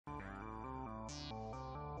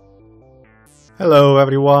Hello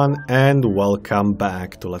everyone and welcome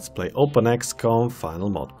back to Let's Play OpenXcom Final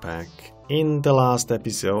Mod Pack. In the last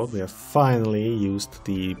episode we have finally used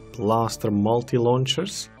the blaster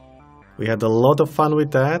multi-launchers. We had a lot of fun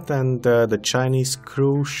with that, and the Chinese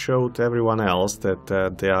crew showed everyone else that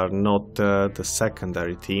they are not the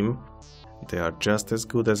secondary team. They are just as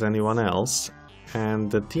good as anyone else, and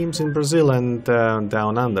the teams in Brazil and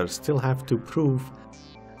down under still have to prove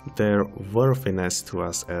their worthiness to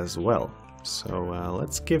us as well. So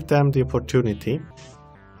let's give them the opportunity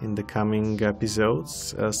in the coming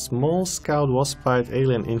episodes. A small scout waspite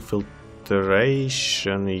alien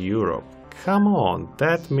infiltration Europe. Come on,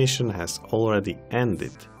 that mission has already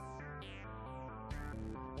ended.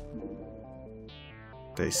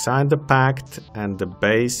 They signed the pact and the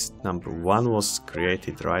base number 1 was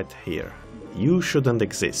created right here. You shouldn't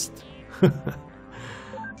exist.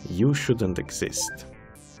 You shouldn't exist.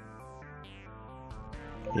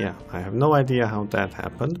 Yeah, I have no idea how that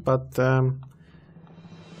happened, but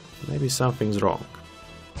maybe something's wrong.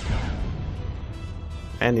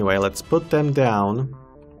 Anyway, let's put them down.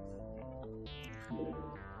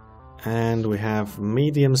 And we have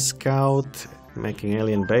medium scout making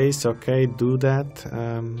alien base. Okay, do that.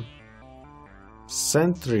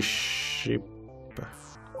 Sentry ship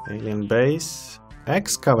alien base.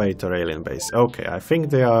 Excavator alien base. Okay, I think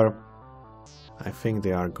they are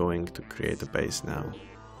going to create a base now.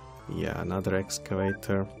 Yeah, another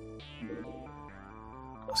excavator.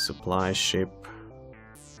 A supply ship.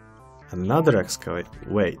 Another excavator.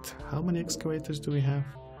 Wait, how many excavators do we have?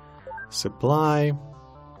 Supply,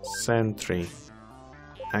 sentry,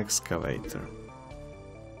 excavator,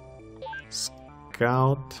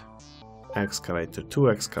 scout, excavator, 2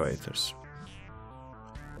 excavators.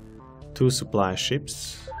 2 supply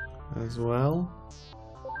ships as well.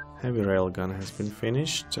 Heavy railgun has been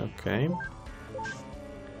finished, okay.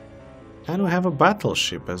 And we have a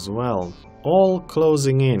battleship as well, all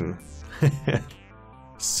closing in.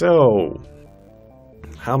 So,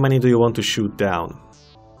 how many do you want to shoot down?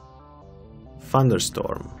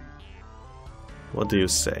 Thunderstorm. What do you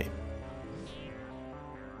say?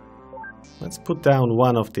 Let's put down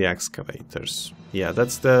one of the excavators. Yeah,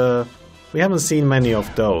 that's the... We haven't seen many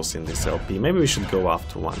of those in this LP. Maybe we should go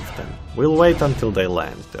after one of them. We'll wait until they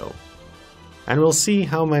land though. And we'll see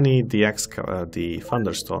how many the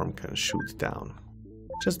Thunderstorm can shoot down.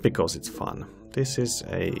 Just because it's fun. This is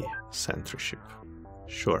a sentry ship.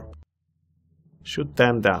 Sure. Shoot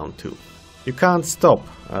them down too. You can't stop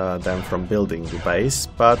them from building the base,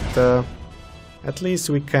 but at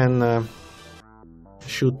least we can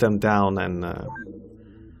shoot them down, and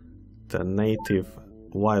the native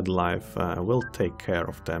wildlife will take care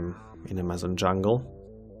of them in Amazon jungle.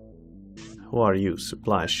 Who are you?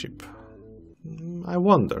 Supply ship. I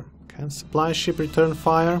wonder, can supply ship return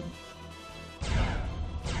fire?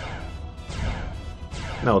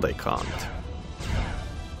 No, they can't.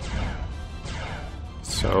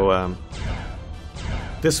 So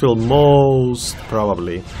this will most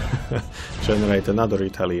probably generate another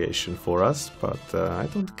retaliation for us, but I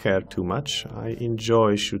don't care too much. I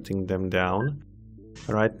enjoy shooting them down.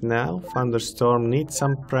 Right now, Thunderstorm needs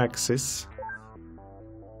some praxis.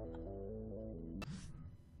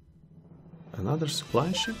 Another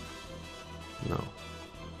supply ship? No.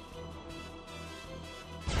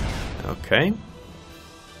 Okay.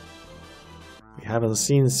 We haven't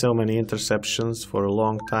seen so many interceptions for a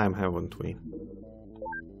long time, haven't we?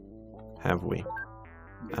 Have we?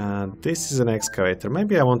 This is an excavator.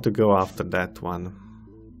 Maybe I want to go after that one.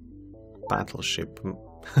 Battleship.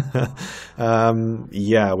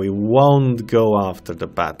 Yeah, we won't go after the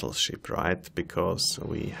battleship, right? Because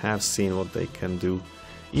we have seen what they can do.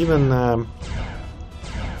 Even a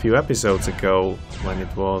few episodes ago, when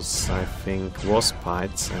it was, I think,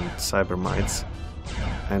 waspites and cybermites,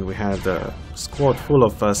 and we had a squad full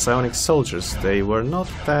of psionic soldiers, they were not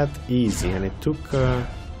that easy, and it took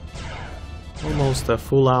almost a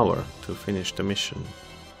full hour to finish the mission.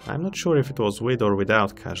 I'm not sure if it was with or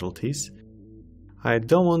without casualties. I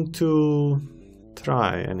don't want to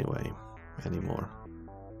try anymore.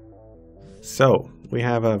 So, we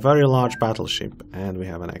have a very large battleship and we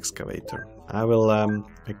have an excavator. I will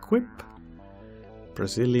equip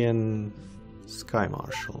Brazilian Sky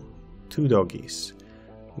Marshal. 2 doggies.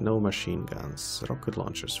 No machine guns. Rocket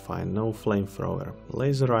launchers fine. No flamethrower.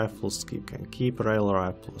 Laser rifles you can keep. Rail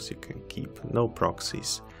rifles you can keep. No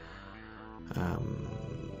proxies.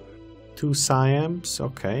 2 Psiamps,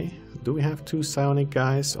 okay. Do we have 2 psionic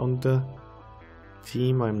guys on the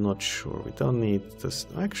team? I'm not sure. We don't need this.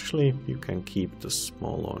 Actually, you can keep the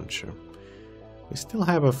small launcher. We still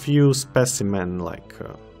have a few specimen like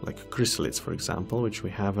chrysalids, for example, which we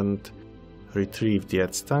haven't Retrieved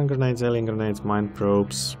yet. Stun grenades, alien grenades, mine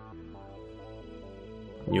probes,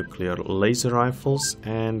 nuclear laser rifles,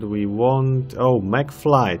 and we want... Oh, mech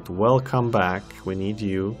flight, welcome back, we need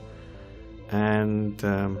you. And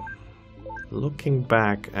looking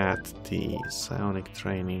back at the psionic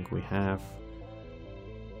training we have...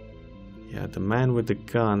 Yeah, the man with the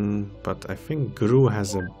gun, but I think Gru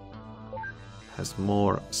has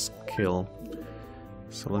more skill.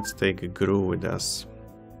 So let's take a Gru with us.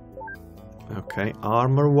 Okay,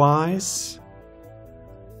 armor-wise...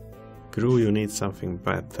 Gru, you need something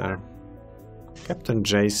better. Captain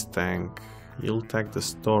J's tank. You'll take the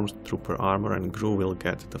Stormtrooper armor and Gru will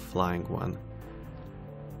get the flying one.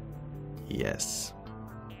 Yes.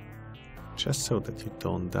 Just so that you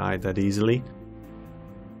don't die that easily.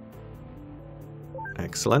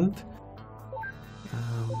 Excellent.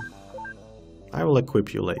 I will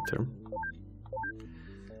equip you later.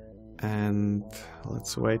 And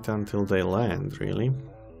let's wait until they land, really.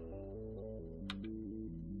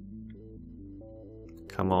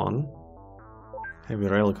 Come on. Heavy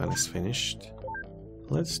railgun is finished.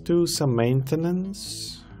 Let's do some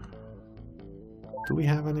maintenance. Do we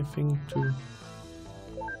have anything to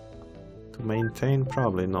maintain?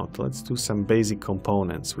 Probably not. Let's do some basic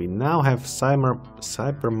components. We now have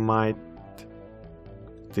cybermite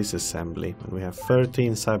disassembly. And we have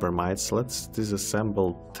 13 cybermites. Let's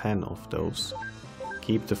disassemble 10 of those.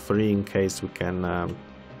 Keep the 3 in case we can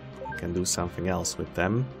do something else with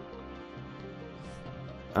them.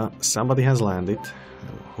 Somebody has landed.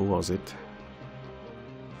 Who was it?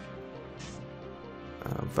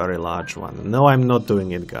 A very large one. No, I'm not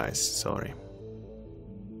doing it, guys. Sorry.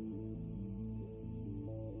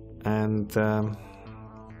 And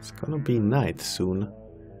it's gonna be night soon.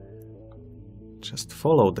 Just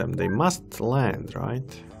follow them. They must land,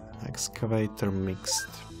 right? Excavator mixed.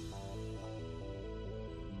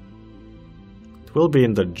 It will be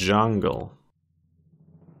in the jungle.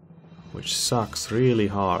 Which sucks really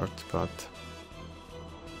hard, but...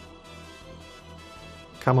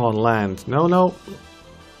 Come on, land. No, no!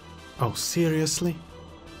 Oh, seriously?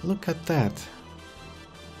 Look at that.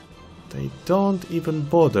 They don't even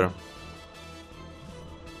bother.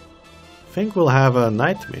 Think we'll have a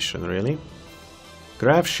night mission, really.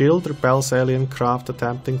 Grav shield repels alien craft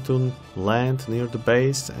attempting to land near the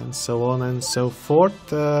base, and so on and so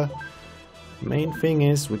forth. Main thing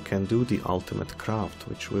is we can do the ultimate craft,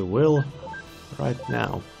 which we will right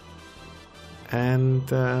now. And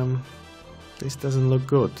this doesn't look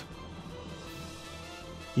good.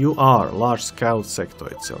 You are large scout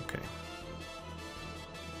sectoids, okay.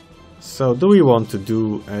 So do we want to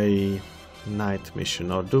do a night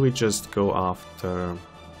mission, or do we just go after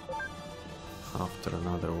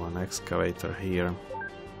another one? Excavator here.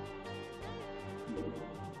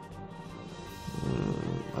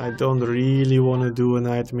 I don't really want to do a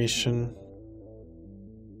night mission.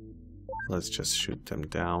 Let's just shoot them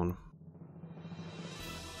down.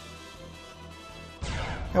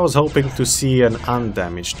 I was hoping to see an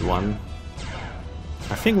undamaged one.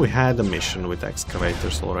 I think we had a mission with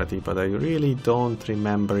excavators already, but I really don't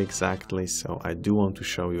remember exactly, so I do want to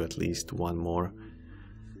show you at least one more,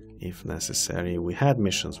 if necessary. We had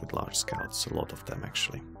missions with large scouts, a lot of them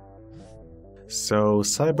actually. So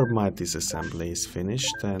cybermite disassembly is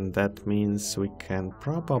finished, and that means we can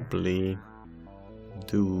probably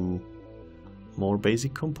do more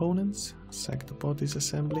basic components. Sectopod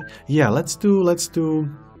disassembly. Yeah, let's do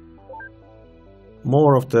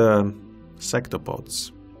more of the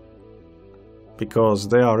sectopods, because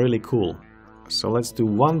they are really cool. So let's do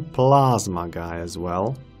one plasma guy as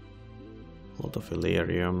well. A lot of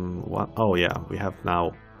Illyrium. Oh yeah, we have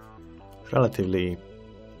now relatively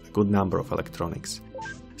good number of electronics.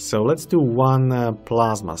 So let's do one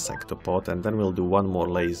plasma sectopod, and then we'll do one more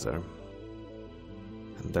laser,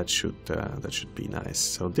 and that should be nice.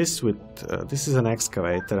 So this is an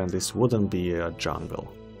excavator, and this wouldn't be a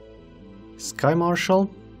jungle. Sky Marshal,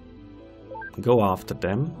 go after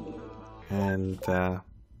them, and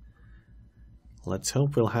let's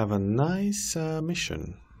hope we'll have a nice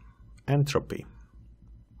mission. Entropy.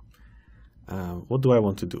 What do I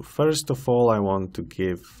want to do? First of all, I want to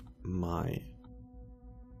give my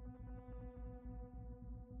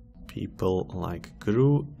people like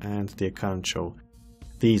Gru and the Akancho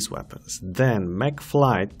these weapons. Then Mech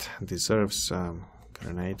Flight deserves a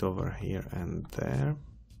grenade over here and there.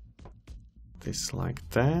 This like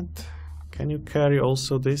that. Can you carry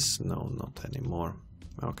also this? No, not anymore.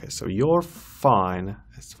 Okay, so you're fine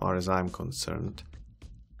as far as I'm concerned.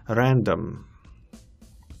 Random.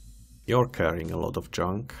 You're carrying a lot of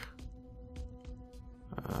junk,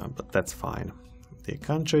 but that's fine. The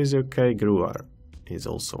Akancho is okay, Gruar is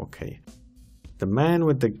also okay. The man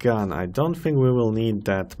with the gun, I don't think we will need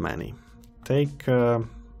that many. Take a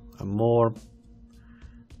more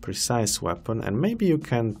precise weapon, and maybe you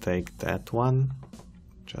can take that one,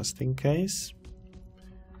 just in case.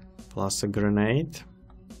 Plus a grenade.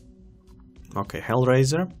 Okay,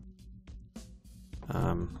 Hellraiser.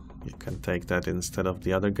 You can take that instead of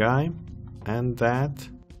the other guy. And that.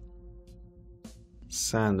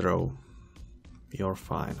 Sandro. You're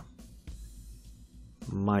fine.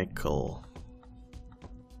 Michael.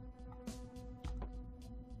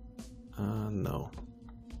 No.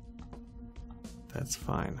 That's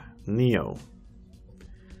fine. Neo.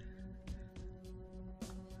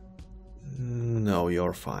 No,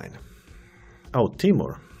 you're fine. Oh,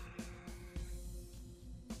 Timur.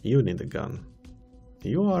 You need a gun.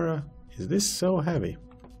 You are... is this so heavy?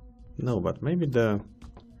 No, but maybe the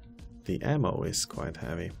ammo is quite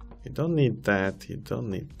heavy. You don't need that, you don't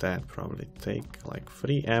need that. Probably take like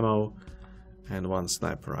 3 ammo and 1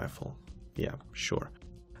 sniper rifle. Yeah, sure.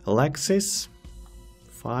 Alexis,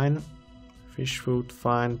 fine. Fish food,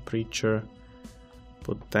 fine. Preacher,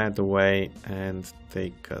 put that away and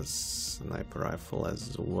take a sniper rifle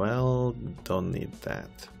as well. Don't need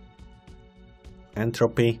that.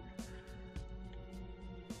 Entropy.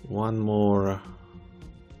 1 more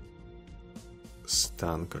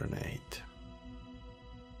stun grenade.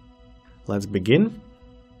 Let's begin.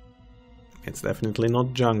 It's definitely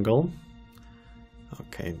not jungle.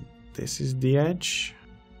 Okay, this is the edge.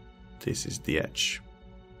 This is the edge.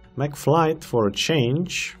 Make flight for a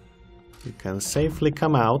change. You can safely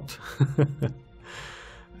come out.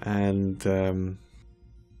 And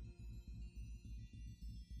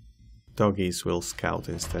doggies will scout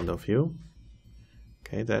instead of you.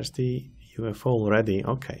 Okay, there's the UFO already.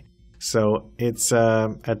 Okay, so it's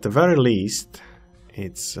at the very least,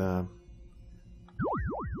 it's the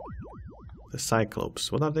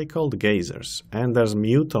Cyclops. What are they called? Gazers. And there's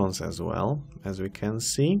mutons as well, as we can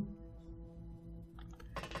see.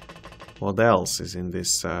 What else is in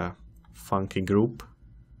this funky group?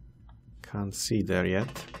 Can't see there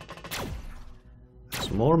yet.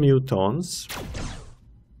 There's more mutons.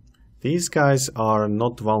 These guys are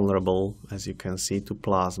not vulnerable, as you can see, to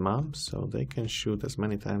plasma, so they can shoot as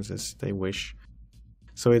many times as they wish.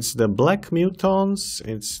 So it's the black mutons,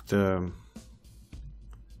 it's the...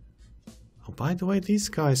 Oh, by the way, these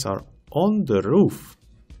guys are on the roof.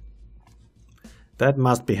 That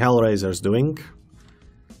must be Hellraiser's doing.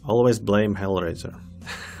 Always blame Hellraiser.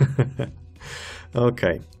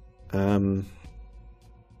 Okay.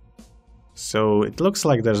 So it looks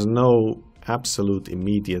like there's no absolute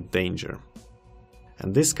immediate danger.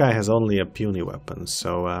 And this guy has only a puny weapon,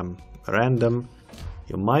 so random,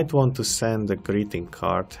 you might want to send a greeting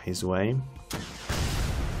card his way.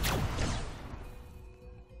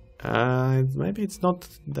 Maybe it's not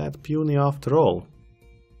that puny after all.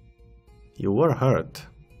 You were hurt.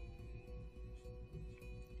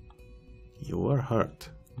 You were hurt.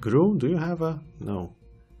 Gru, do you have a... No.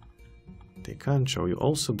 They can't show. You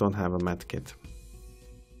also don't have a medkit.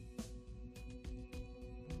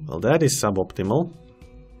 Well, that is suboptimal.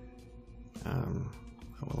 I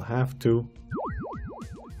will have to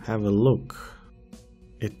have a look.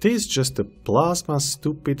 It is just a plasma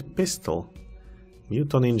stupid pistol.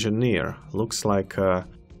 Mutant Engineer. Looks like a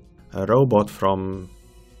robot from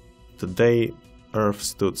The Day Earth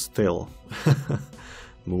Stood Still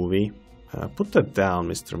movie. Put that down,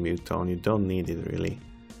 Mr. Mutant. You don't need it, really.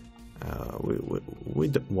 We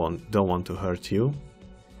don't want to hurt you.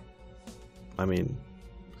 I mean,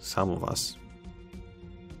 some of us.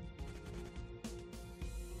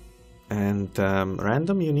 And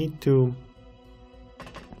random, you need to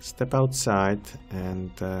step outside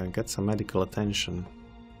and get some medical attention.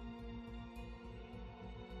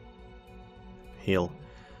 Heal.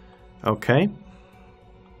 Okay.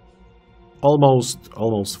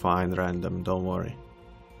 Almost fine, random, don't worry.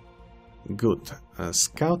 Good.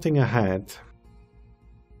 Scouting ahead.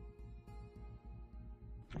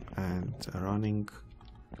 And running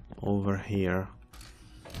over here.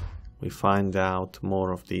 We find out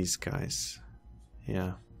more of these guys.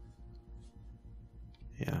 Yeah.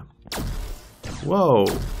 Yeah. Whoa!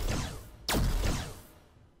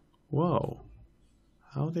 Whoa.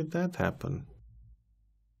 How did that happen?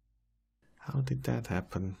 How did that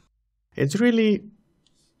happen? It's really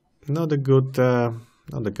not a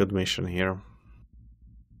good mission here.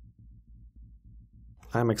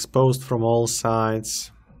 I'm exposed from all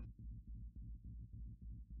sides.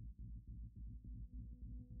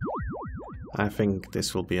 I think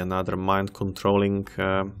this will be another mind-controlling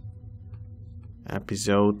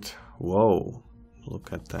episode. Whoa,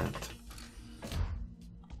 look at that.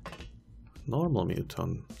 Normal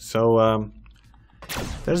mutant. So,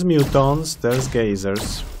 There's mutons, there's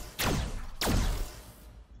geysers.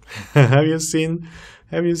 Have you seen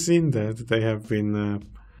that? They have been...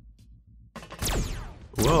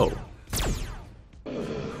 Whoa.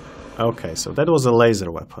 Okay, so that was a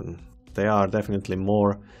laser weapon. They are definitely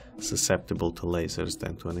more susceptible to lasers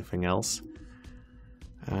than to anything else.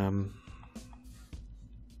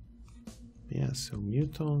 Yeah, so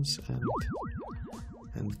mutons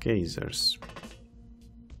and geysers.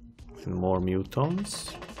 And more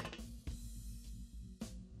mutons.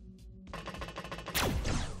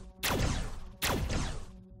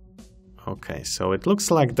 Okay, so it looks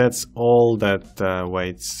like that's all that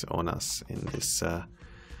waits on us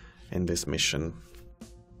in this mission.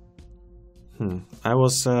 I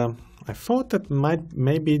thought that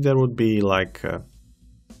maybe there would be like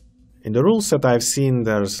in the rules that I've seen,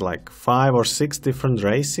 there's like 5 or 6 different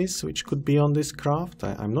races which could be on this craft.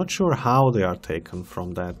 I'm not sure how they are taken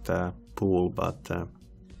from that pool, but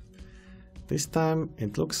this time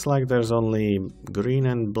it looks like there's only green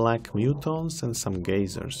and black mutons and some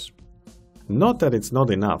geysers. Not that it's not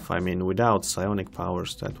enough. I mean, without psionic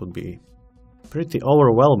powers that would be pretty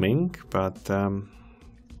overwhelming, but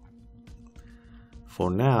for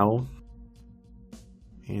now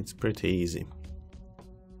it's pretty easy.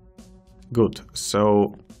 Good,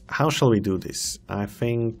 so how shall we do this? I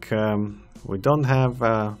think we don't have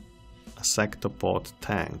a sectopod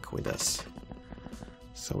tank with us,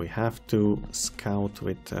 so we have to scout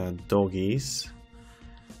with doggies,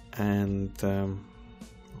 and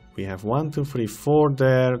we have 1, 2, 3, 4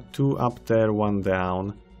 there, 2 up there, 1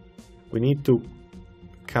 down. We need to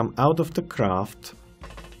come out of the craft.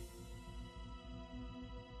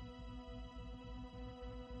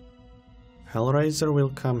 Hellraiser will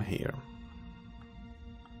come here.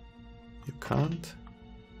 You can't?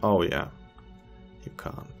 Oh yeah, you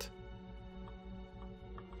can't.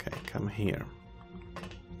 Okay, come here.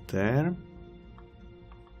 There.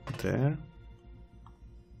 There.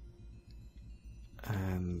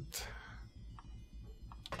 And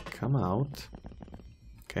come out.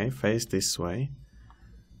 Okay, face this way.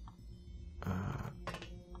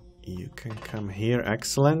 You can come here,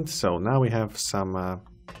 excellent. So now we have some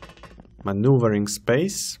maneuvering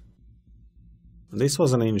space. This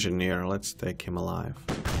was an engineer, let's take him alive.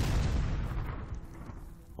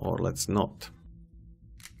 Or let's not.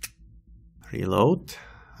 Reload.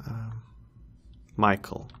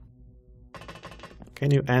 Michael.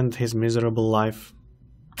 Can you end his miserable life?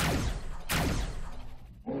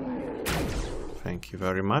 Thank you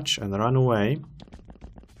very much, and run away.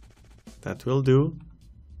 That will do.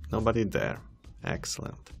 Nobody there.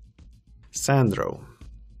 Excellent. Sandro.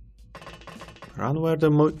 Run where the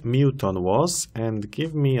muton was and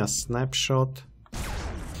give me a snapshot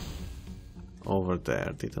over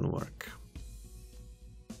there. Didn't work.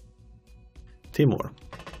 Timur.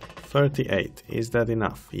 38. Is that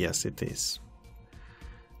enough? Yes, it is.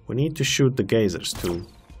 We need to shoot the geysers too.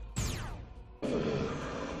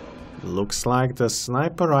 Looks like the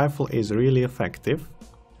sniper rifle is really effective.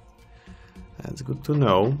 That's good to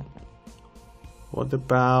know. What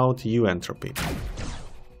about you, Entropy?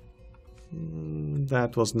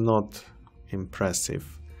 That was not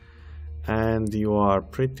impressive. And you are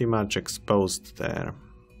pretty much exposed there.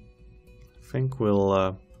 I think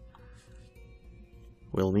we'll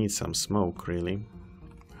need some smoke, really.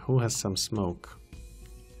 Who has some smoke?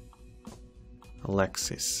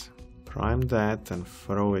 Alexis. Prime that and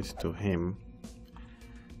throw it to him.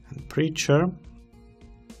 And Preacher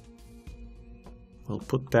will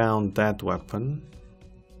put down that weapon.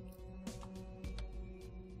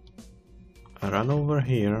 Run over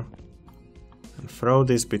here and throw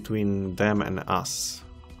this between them and us.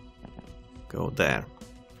 Go there.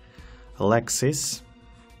 Alexis,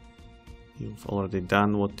 you've already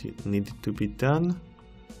done what needed to be done.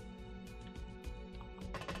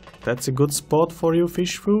 That's a good spot for you,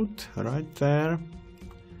 fish food, right there.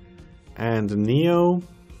 And Neo,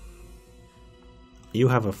 you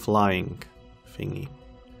have a flying thingy.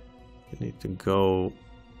 You need to go.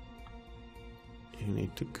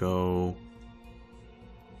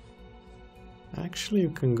 Actually,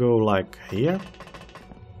 you can go like here.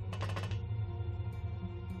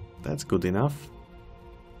 That's good enough.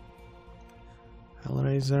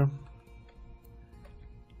 Hellraiser.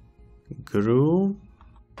 Gru.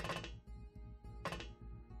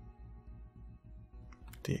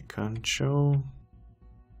 Decancho.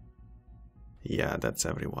 Yeah, that's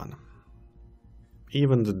everyone.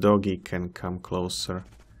 Even the doggy can come closer.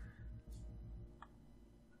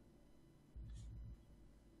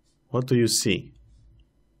 What do you see?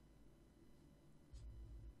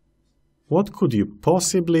 What could you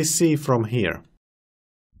possibly see from here?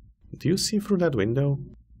 Do you see through that window?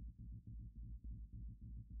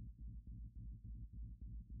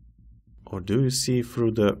 Or do you see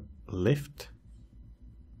through the lift?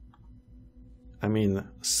 I mean,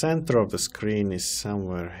 center of the screen is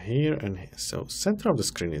somewhere here and here. So center of the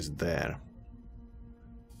screen is there.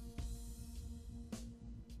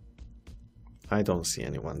 I don't see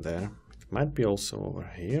anyone there. It might be also over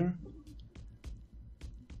here.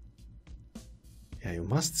 Yeah, you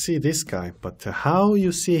must see this guy, but how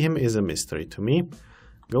you see him is a mystery to me.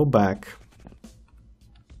 Go back.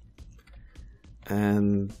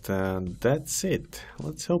 And that's it.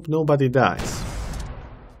 Let's hope nobody dies.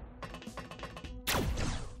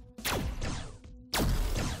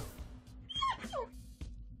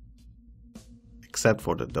 Except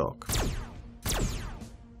for the dog.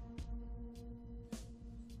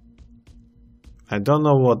 I don't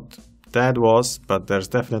know what that was, but there's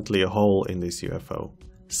definitely a hole in this UFO.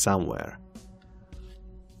 Somewhere.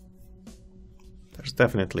 There's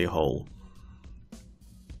definitely a hole.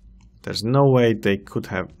 There's no way they could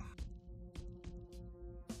have...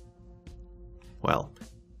 Well,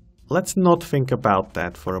 let's not think about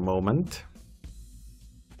that for a moment.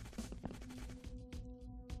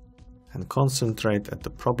 And concentrate at the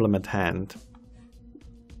problem at hand.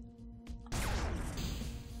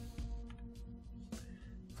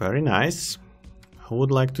 Very nice. Who would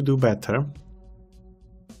like to do better?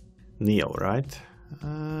 Neo, right?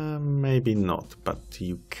 Maybe not, but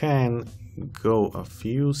you can go a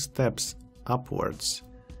few steps upwards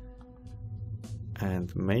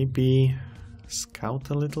and maybe scout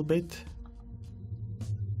a little bit.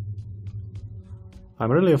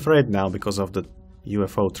 I'm really afraid now because of the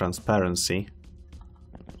UFO transparency,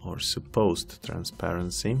 or supposed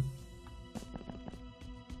transparency.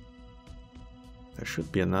 There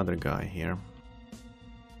should be another guy here.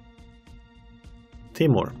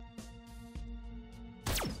 Timur.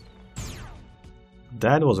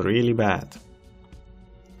 That was really bad.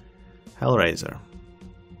 Hellraiser.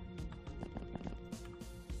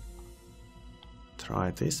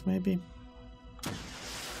 Try this maybe.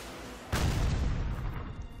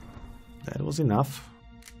 That was enough.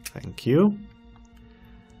 Thank you.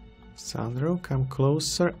 Sandro, come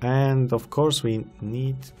closer. And of course we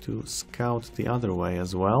need to scout the other way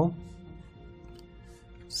as well.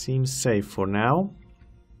 Seems safe for now.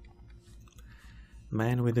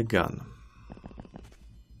 Man with a gun.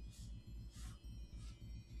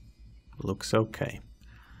 Looks okay.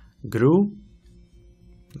 Gru.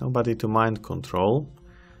 Nobody to mind control.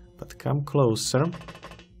 But come closer.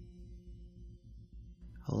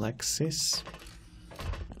 Alexis.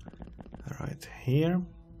 Right here.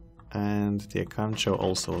 And the Akancho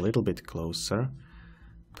also a little bit closer.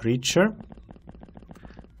 Preacher.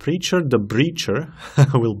 Preacher the Breacher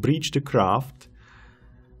will breach the craft.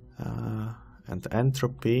 And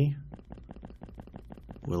Entropy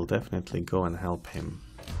will definitely go and help him.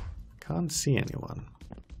 Can't see anyone.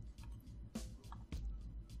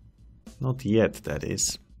 Not yet, that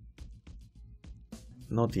is.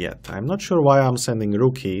 Not yet. I'm not sure why I'm sending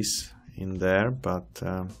rookies in there, but...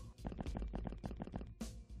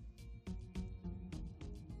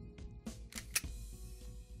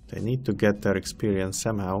 they need to get their experience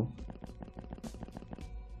somehow.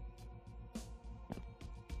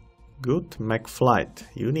 Good, McFlight.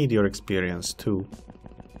 You need your experience too.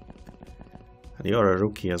 And you're a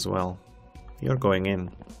rookie as well. You're going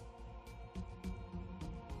in.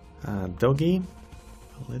 Doggy.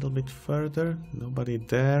 A little bit further. Nobody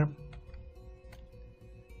there.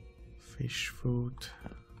 Fish food.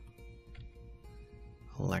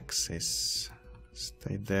 Alexis.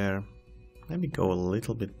 Stay there. Maybe go a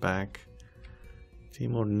little bit back.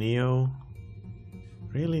 Timur, Neo.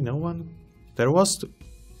 Really, no one? There was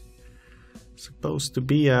supposed to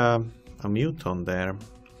be a muton there.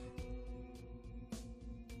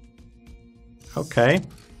 Okay.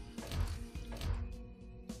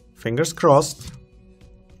 Fingers crossed.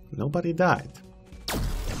 Nobody died.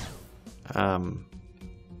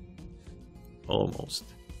 Almost.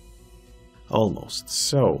 Almost.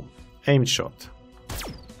 So, aim shot.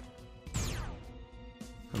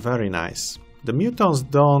 Very nice. The mutons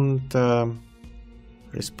don't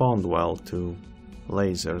respond well to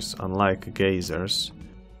lasers, unlike gazers.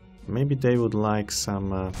 Maybe they would like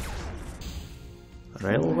some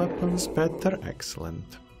rail weapons better.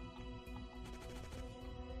 Excellent.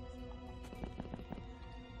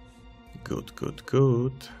 Good, good,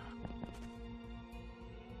 good.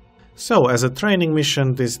 So, as a training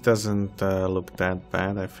mission, this doesn't look that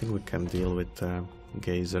bad. I think we can deal with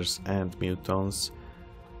gazers and mutons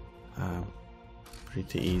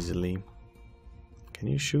pretty easily. Can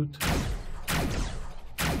you shoot?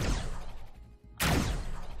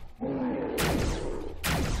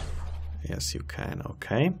 Yes, you can.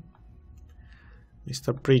 Okay.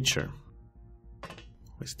 Mr. Preacher.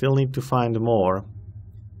 We still need to find more.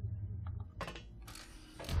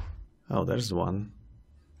 Oh, there's one.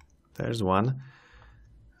 There's one.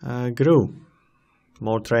 Gru.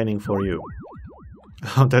 More training for you.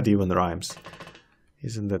 Oh, that even rhymes.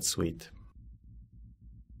 Isn't that sweet?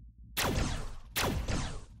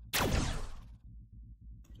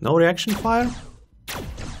 No reaction fire?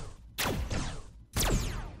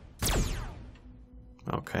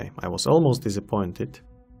 Okay, I was almost disappointed.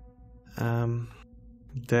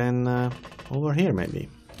 Then over here maybe.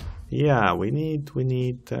 Yeah, we need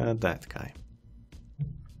that guy.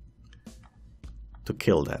 To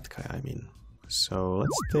kill that guy, I mean. So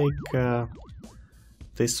let's take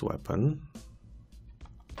this weapon.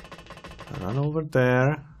 Run over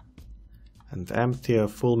there and empty a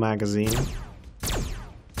full magazine.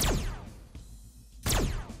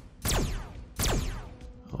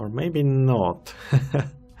 Or maybe not.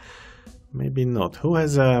 Maybe not. Who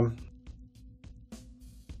has a...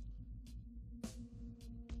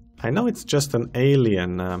 I know it's just an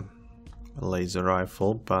alien laser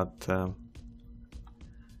rifle, but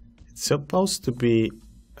it's supposed to be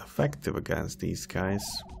effective against these guys.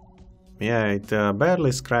 Yeah, it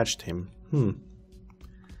barely scratched him.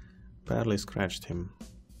 Barely scratched him.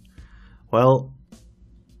 Well,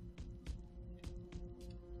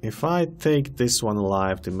 if I take this one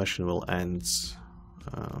alive, the mission will end.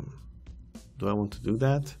 Do I want to do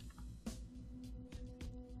that?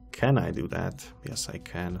 Can I do that? Yes, I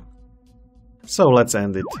can. So let's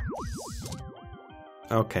end it.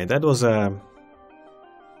 Okay, that was a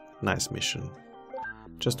nice mission.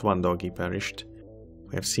 Just one doggy perished.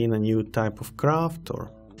 We have seen a new type of craft,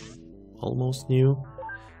 or almost new.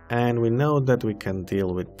 And we know that we can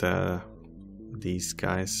deal with these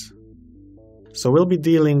guys. So we'll be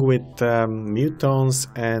dealing with mutons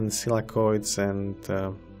and silicoids and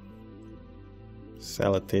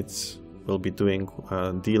celatids. We'll be dealing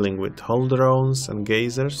with holodrones and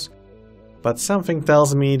gazers. But something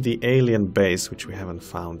tells me the alien base, which we haven't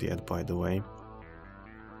found yet, by the way,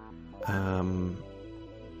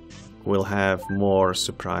 will have more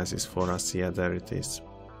surprises for us. Yeah, there it is.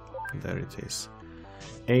 There it is.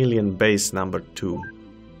 Alien base number 2.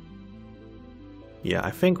 Yeah,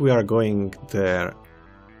 I think we are going there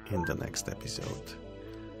in the next episode.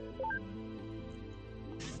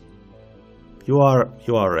 You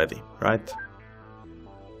are ready, right?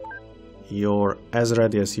 You're as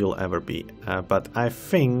ready as you'll ever be. But I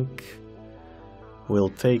think we'll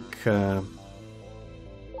take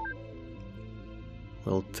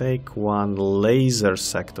one laser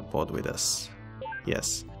sectopod with us.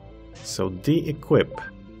 Yes. So de-equip.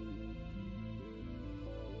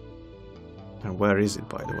 And where is it,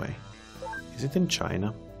 by the way? Is it in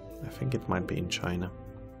China? I think it might be in China.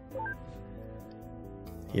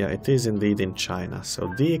 Yeah, it is indeed in China. So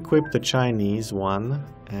de-equip the Chinese one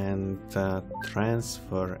and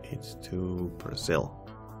transfer it to Brazil.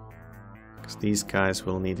 Because these guys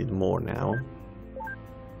will need it more now.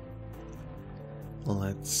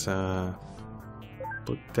 Let's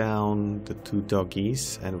put down the 2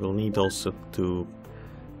 doggies, and we'll need also to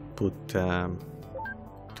put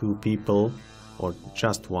 2 people, or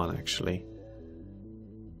just 1 actually,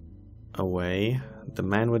 away. The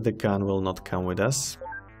man with the gun will not come with us.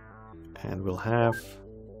 And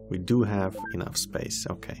we do have enough space,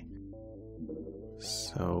 okay.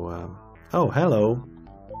 So, oh, hello.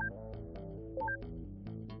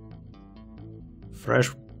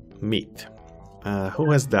 Fresh meat.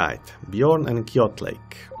 Who has died? Bjorn and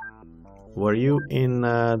Kjotlake. Were you in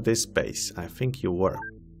this base? I think you were.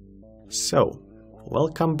 So,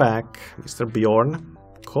 welcome back, Mr. Bjorn.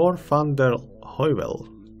 Cor van der Heuvel.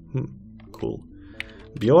 Cool.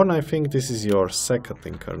 Bjorn, I think this is your 2nd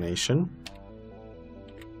incarnation.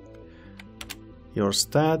 Your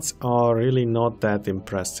stats are really not that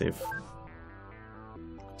impressive.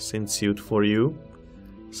 Sin suit for you.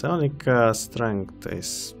 Psionic strength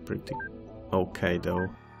is pretty okay though.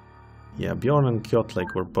 Yeah, Bjorn and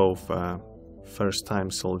Kjotlake were both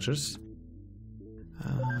first-time soldiers.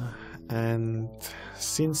 And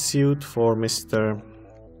Sin suit for Mr.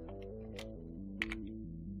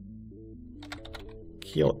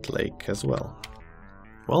 Kjotlake as well.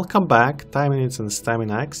 Welcome back. Time minutes and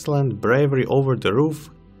stamina excellent. Bravery over the roof.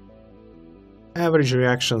 Average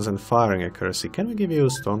reactions and firing accuracy. Can we give you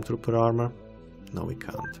stormtrooper armor? No, we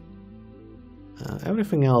can't.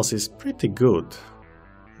 Everything else is pretty good.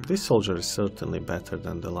 This soldier is certainly better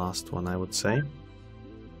than the last one, I would say.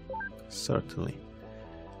 Certainly.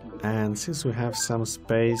 And since we have some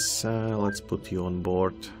space, let's put you on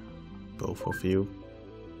board. Both of you.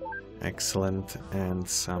 Excellent. And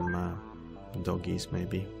some Doggies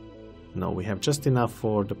maybe. No, we have just enough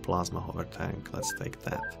for the plasma hover tank. Let's take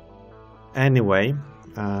that. Anyway,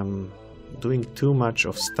 doing too much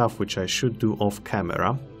of stuff which I should do off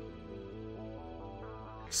camera.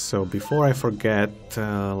 So before I forget,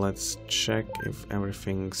 let's check if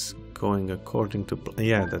everything's going according to...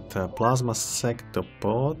 Yeah, that plasma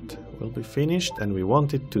sectopod will be finished, and we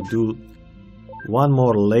wanted to do one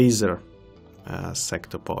more laser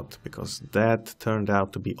sectopod, because that turned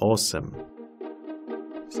out to be awesome.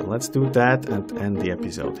 So let's do that and end the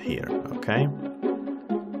episode here, okay?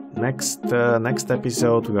 Next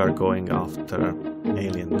episode we are going after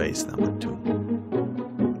alien base number 2.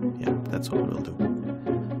 Yeah, that's what we'll do.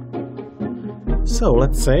 So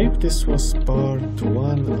let's save. This was part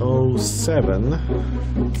 107.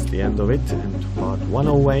 It's the end of it. And part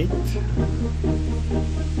 108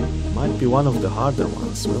 might be one of the harder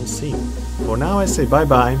ones. We'll see. For now I say bye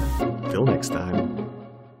bye. Till next time.